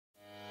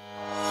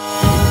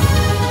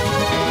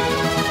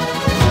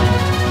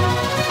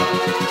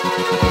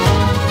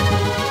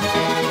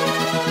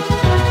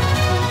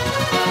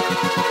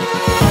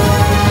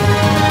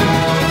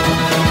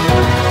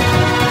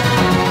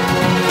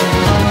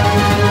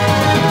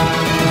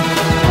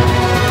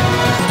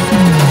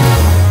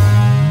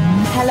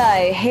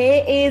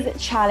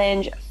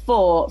challenge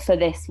 4 for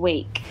this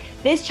week.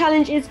 This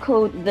challenge is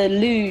called the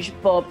Luge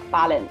Bob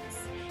Balance.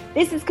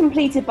 This is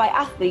completed by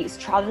athletes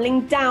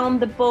travelling down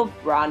the bob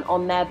run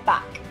on their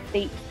back,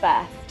 feet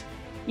first.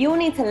 You'll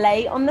need to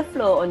lay on the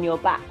floor on your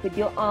back with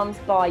your arms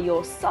by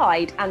your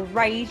side and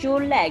raise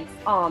your legs,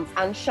 arms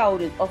and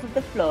shoulders off of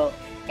the floor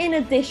in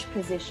a dish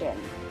position.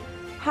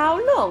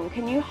 How long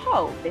can you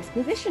hold this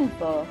position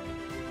for?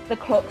 The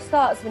clock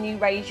starts when you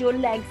raise your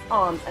legs,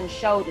 arms and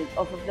shoulders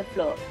off of the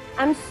floor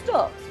and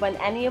stops when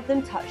any of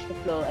them touch the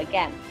floor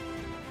again.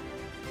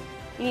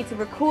 You need to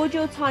record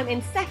your time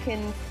in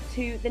seconds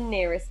to the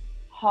nearest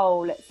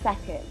whole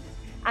second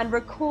and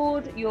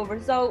record your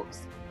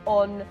results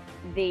on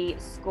the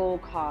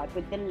scorecard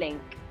with the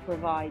link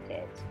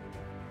provided.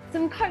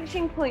 Some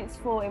coaching points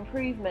for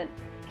improvement.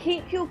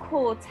 Keep your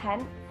core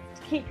tense,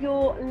 keep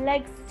your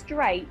legs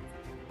straight,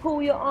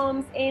 pull your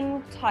arms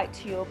in tight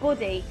to your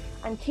body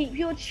and keep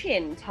your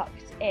chin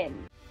tucked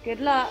in. Good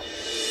luck.